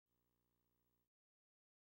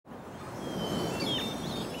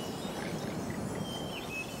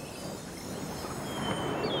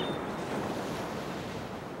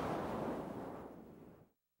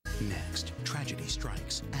Next, tragedy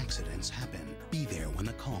strikes, accidents happen. Be there when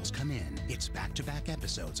the calls come in. It's back-to-back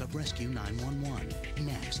episodes of Rescue 911.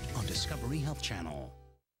 Next on Discovery Health Channel.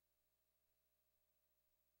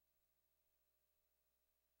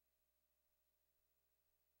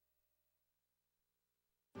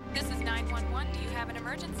 This is 911. Do you have an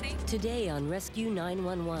emergency? Today on Rescue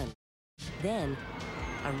 911. Then,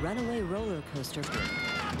 a runaway roller coaster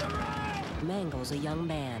mangles a young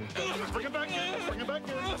man. Bring it back in. Bring it back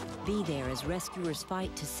in. Be there as rescuers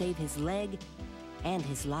fight to save his leg and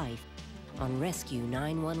his life on Rescue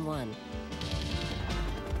 911.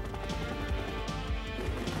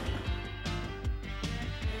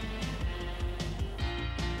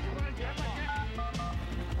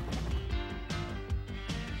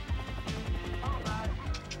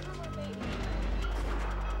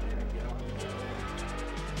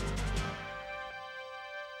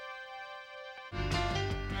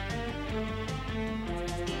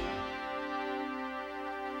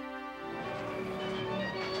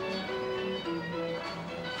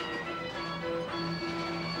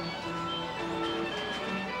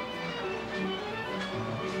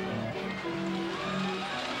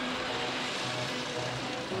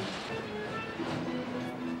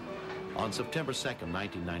 On September 2nd,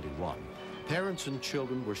 1991, parents and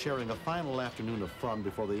children were sharing a final afternoon of fun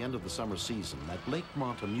before the end of the summer season at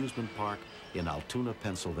Lakemont Amusement Park in Altoona,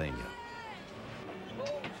 Pennsylvania.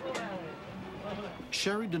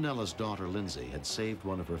 Sherry Danella's daughter, Lindsay, had saved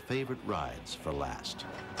one of her favorite rides for last.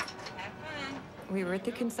 We were at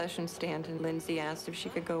the concession stand, and Lindsay asked if she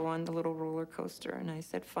could go on the little roller coaster, and I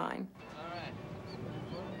said, fine.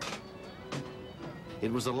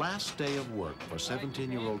 It was the last day of work for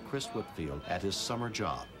 17-year-old Chris Whitfield at his summer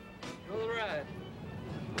job. Go the ride.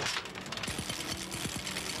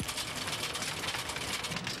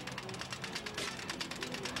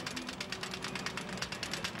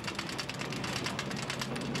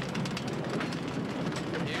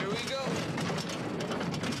 Here we go.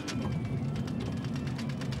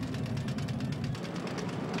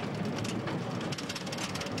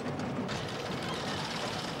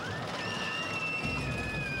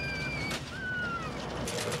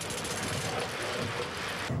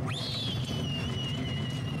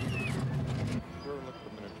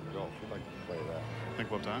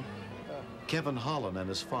 What time? Kevin Holland and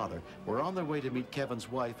his father were on their way to meet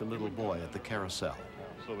Kevin's wife and little boy at the carousel.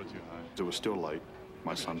 It's a little bit too high. It was still light.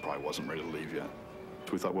 My son probably wasn't ready to leave yet.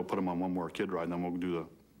 So we thought we'll put him on one more kid ride, and then we'll do the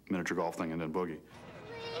miniature golf thing and then boogie.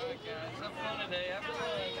 All right, guys, have fun today. Have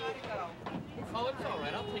fun. Oh, it's all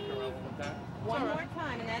right. I'll take her over with that. One more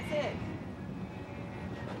time, and that's it.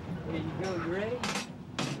 Here you go. You ready?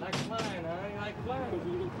 Like flying, huh? You like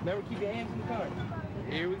flying. Never keep your hands in the car.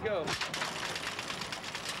 Here we go.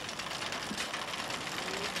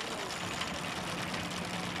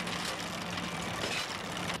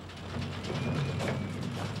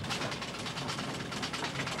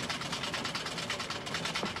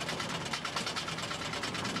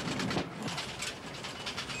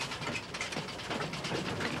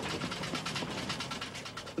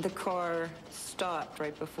 The car stopped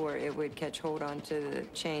right before it would catch hold onto the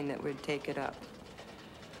chain that would take it up.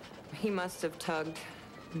 He must have tugged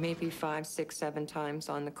maybe 5, 6, 7 times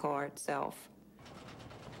on the car itself.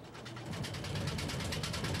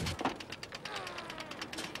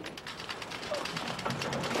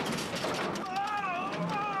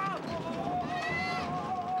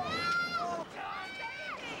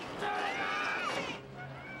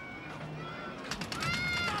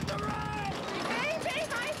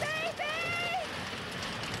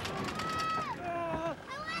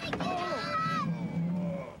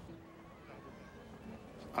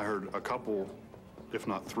 I heard a couple, if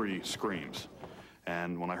not 3, screams.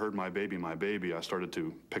 And when I heard my baby, I started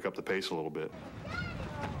to pick up the pace a little bit.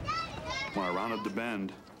 When I rounded the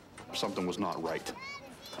bend, something was not right.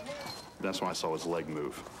 That's when I saw his leg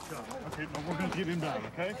move. Okay, now we're gonna get him down,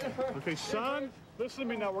 okay? Okay, son, listen to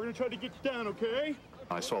me now. We're gonna try to get you down, okay?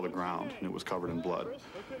 I saw the ground, and it was covered in blood.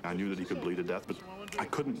 I knew that he could bleed to death, but I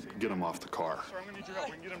couldn't get him off the car. Sir, I'm gonna need your help.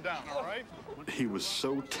 We can get him down, all right? He was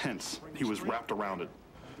so tense. He was wrapped around it.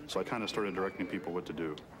 So I kind of started directing people what to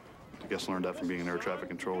do. I guess I learned that from being an air traffic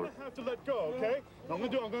controller. You have to let go, okay? What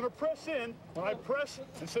I'm gonna press in. When I press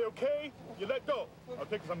and say, okay, you let go. Okay,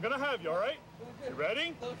 because I'm gonna have you, all right? You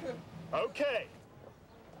ready? Okay.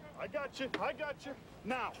 I got you.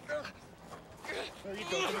 Now. There you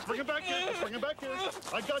go. Let's bring it back in.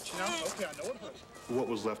 I got you now. Okay, I know what it is. What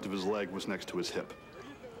was left of his leg was next to his hip.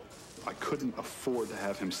 I couldn't afford to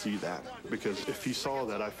have him see that, because if he saw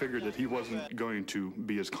that, I figured that he wasn't going to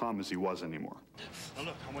be as calm as he was anymore. Now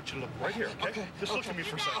look, I want you to look right here, okay? Just look at me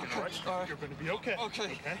for a second, all right? You're going to be okay.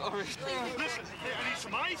 Okay. All right. Listen, hey, I need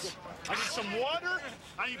some ice, I need some water,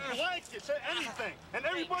 I need blankets, anything. And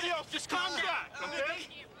everybody else, just calm down, okay?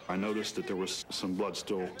 I noticed that there was some blood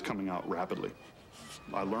still coming out rapidly.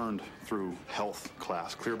 I learned through health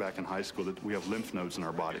class, clear back in high school, that we have lymph nodes in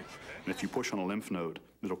our body. And if you push on a lymph node,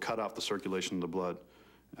 it'll cut off the circulation of the blood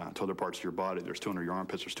to other parts of your body. There's 2 under your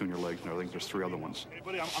armpits, there's 2 in your legs, and I think there's 3 other ones. Hey,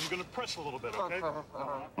 buddy, I'm going to press a little bit, okay? And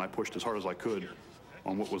I pushed as hard as I could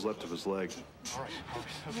on what was left of his leg. All right,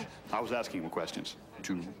 okay. I was asking him questions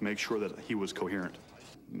to make sure that he was coherent.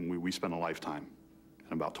 We spent a lifetime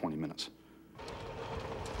in about 20 minutes.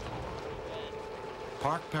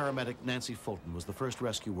 Park paramedic Nancy Fulton was the first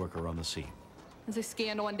rescue worker on the scene. As I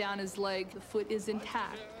scanned on down his leg, the foot is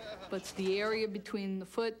intact, but the area between the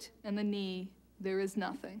foot and the knee, there is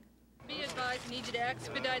nothing. Be advised, need you to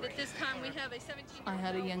expedite at this time. We have a 17-year-old. I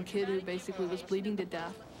had a young kid who basically was bleeding to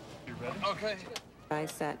death. You ready? Okay. I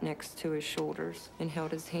sat next to his shoulders and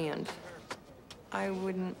held his hand. I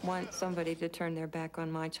wouldn't want somebody to turn their back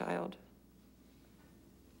on my child.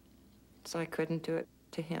 So I couldn't do it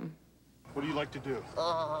to him. What do you like to do?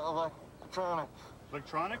 Electronics.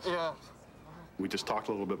 Electronics? Yeah. We just talked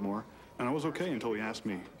a little bit more, and I was okay until he asked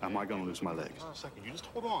me, am I going to lose my leg? A second, you just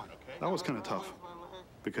hold on, okay? That was kind of tough,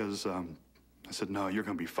 because I said, no, you're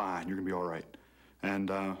going to be fine, you're going to be all right. And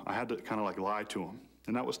I had to kind of like lie to him,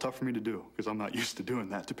 and that was tough for me to do, because I'm not used to doing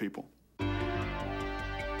that to people.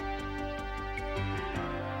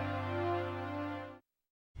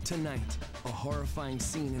 Tonight, a horrifying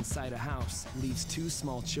scene inside a house leaves 2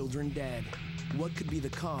 small children dead. What could be the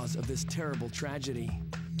cause of this terrible tragedy?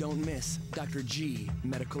 Don't miss Dr. G,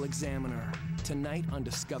 Medical Examiner, tonight on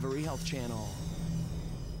Discovery Health Channel.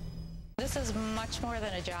 This is much more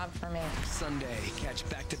than a job for me. Sunday, catch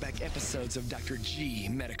back-to-back episodes of Dr. G,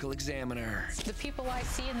 Medical Examiner. The people I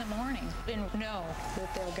see in the morning didn't know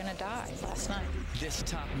that they were going to die last night. This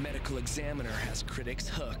top medical examiner has critics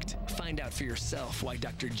hooked. Find out for yourself why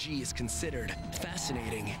Dr. G is considered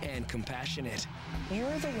fascinating and compassionate.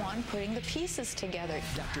 You're the one putting the pieces together.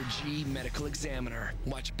 Dr. G, Medical Examiner.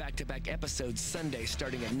 Watch back-to-back episodes Sunday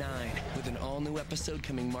starting at 9, with an all-new episode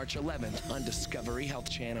coming March 11th on Discovery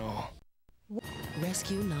Health Channel.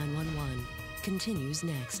 Rescue 911 continues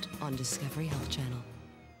next on Discovery Health Channel.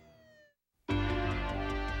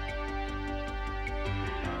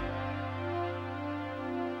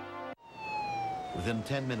 Within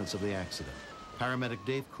 10 minutes of the accident, paramedic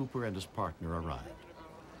Dave Cooper and his partner arrived.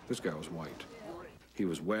 This guy was white. He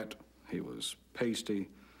was wet, he was pasty,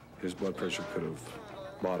 his blood pressure could have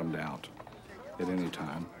bottomed out at any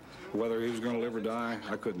time. Whether he was going to live or die,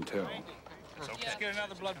 I couldn't tell. Okay. Let's get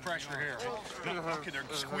another blood pressure here. No, okay, there,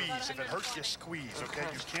 squeeze. If it hurts, just squeeze, okay?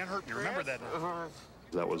 You can't hurt me. Remember that.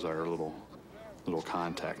 That was our little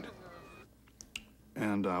contact.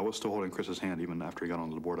 And I was still holding Chris's hand even after he got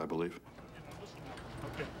onto the board, I believe.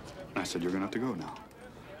 Okay. I said, you're going to have to go now.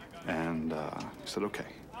 And he said, okay.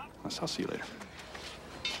 I said, I'll see you later.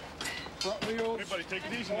 Everybody take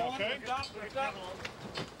it easy now, okay?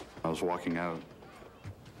 I was walking out.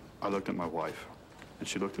 I looked at my wife, and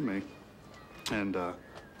she looked at me. And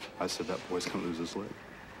I said, that boy's going to lose his leg.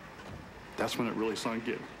 That's when it really sunk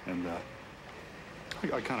in. And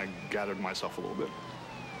I kind of gathered myself a little bit.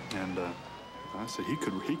 And I said, he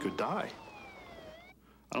could die.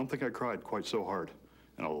 I don't think I cried quite so hard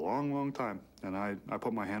in a long, long time. And I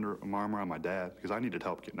put my arm around my dad because I needed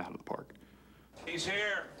help getting out of the park. He's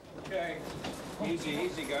here. Okay. Easy,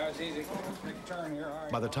 easy, guys, easy. Take a turn here. All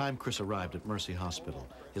right. By the time Chris arrived at Mercy Hospital,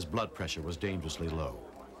 his blood pressure was dangerously low.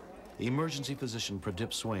 The emergency physician,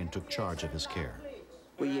 Pradip Swain, took charge of his care.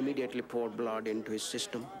 We immediately poured blood into his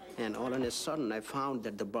system, and all of a sudden I found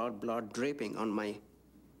that the blood dripping on my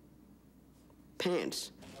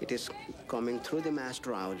pants. It is coming through the mass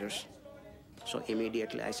trousers. So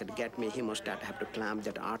immediately I said, get me hemostat, I have to clamp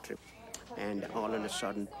that artery. And all of a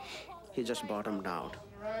sudden, he just bottomed out.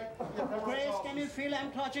 Grace, can you feel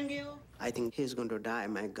I'm touching you? I think he's going to die.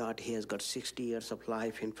 My God, he has got 60 years of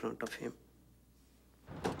life in front of him.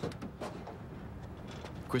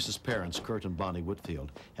 Chris's parents, Kurt and Bonnie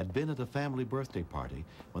Whitfield, had been at a family birthday party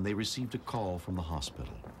when they received a call from the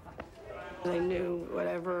hospital. I knew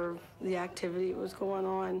whatever the activity was going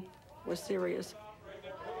on was serious.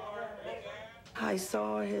 I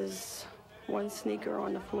saw his one sneaker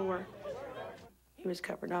on the floor. He was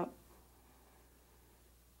covered up.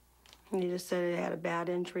 And he just said he had a bad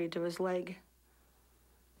injury to his leg.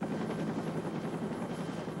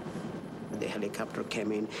 The helicopter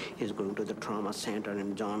came in. He's going to the trauma center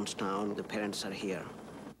in Johnstown. The parents are here.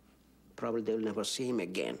 Probably they'll never see him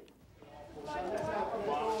again.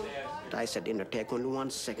 I said, take only 1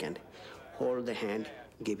 second. Hold the hand,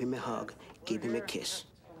 give him a hug, give him a kiss.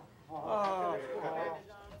 I'm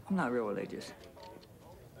not real religious,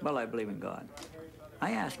 but I believe in God.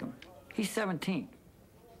 I asked him, he's 17.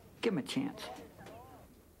 Give him a chance.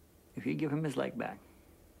 If you give him his leg back,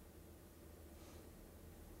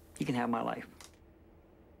 he can have my life.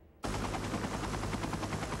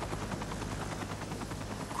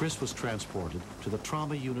 Chris was transported to the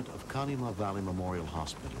trauma unit of Kanima Valley Memorial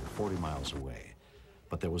Hospital, 40 miles away.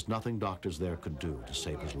 But there was nothing doctors there could do to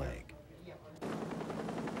save his leg.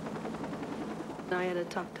 I had a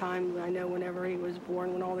tough time. I know whenever he was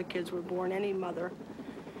born, when all the kids were born, any mother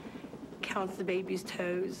counts the baby's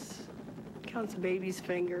toes, counts the baby's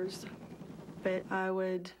fingers. But I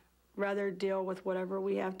would rather deal with whatever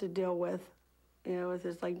we have to deal with, with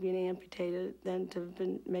this like being amputated, than to have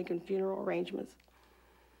been making funeral arrangements.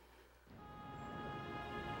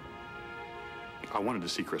 I wanted to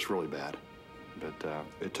see Chris really bad, but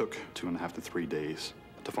it took 2.5 to 3 days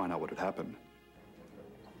to find out what had happened.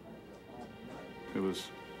 It was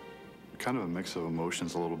kind of a mix of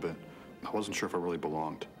emotions a little bit. I wasn't sure if I really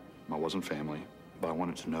belonged. I wasn't family, but I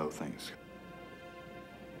wanted to know things.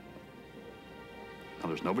 Now,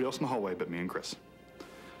 there's nobody else in the hallway but me and Chris.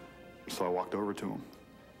 So I walked over to him.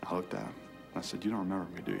 I looked at him. I said, "You don't remember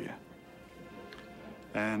me, do you?"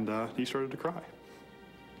 And he started to cry.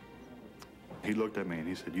 He looked at me and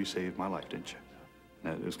he said, "You saved my life, didn't you?"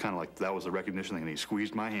 And it was kind of like that was the recognition thing, and he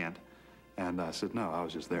squeezed my hand. And I said, "No, I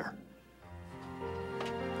was just there."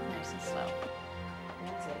 Nice and slow.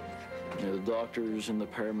 That's it. The doctors and the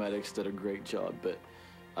paramedics did a great job, but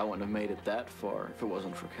I wouldn't have made it that far if it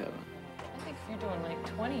wasn't for Kevin. I think if you're doing like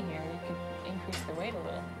 20 here, you could increase the weight a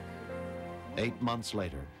little. 8 months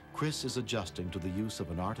later, Chris is adjusting to the use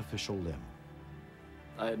of an artificial limb.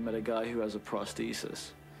 I had met a guy who has a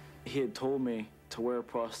prosthesis. He had told me to wear a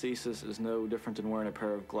prosthesis is no different than wearing a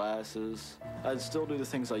pair of glasses. I'd still do the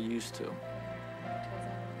things I used to.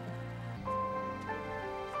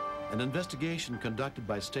 An investigation conducted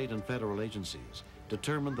by state and federal agencies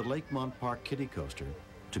determined the Lakemont Park Kiddie Coaster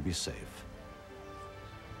to be safe.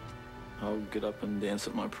 I'll get up and dance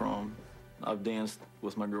at my prom. I've danced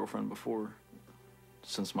with my girlfriend before,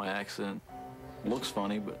 since my accident. Looks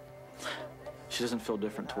funny, but she doesn't feel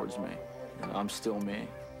different towards me. I'm still me.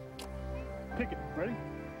 Pick it. Ready?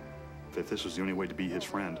 If this was the only way to be his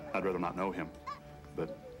friend, I'd rather not know him.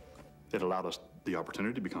 But it allowed us the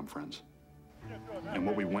opportunity to become friends. And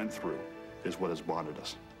what we went through is what has bonded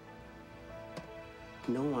us.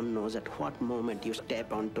 No one knows at what moment you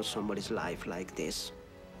step onto somebody's life like this.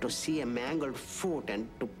 To see a mangled foot and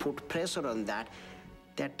to put pressure on that,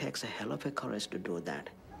 that takes a hell of a courage to do that.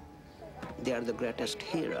 They are the greatest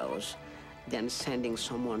heroes than sending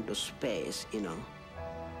someone to space,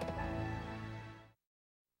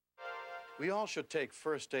 We all should take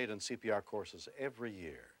first aid and CPR courses every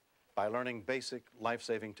year. By learning basic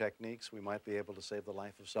life-saving techniques, we might be able to save the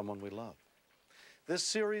life of someone we love. This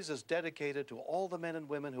series is dedicated to all the men and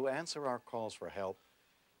women who answer our calls for help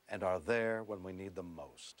and are there when we need them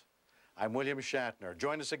most. I'm William Shatner.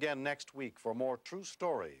 Join us again next week for more true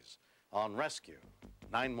stories on Rescue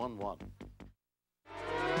 911.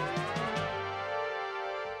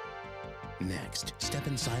 Next, step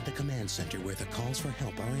inside the command center where the calls for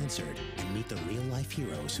help are answered and meet the real-life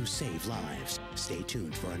heroes who save lives. Stay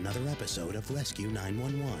tuned for another episode of Rescue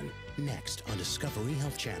 911, next on Discovery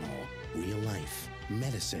Health Channel. Real life,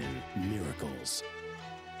 medicine, miracles.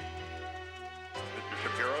 Mr.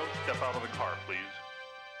 Shapiro, step out of the car, please.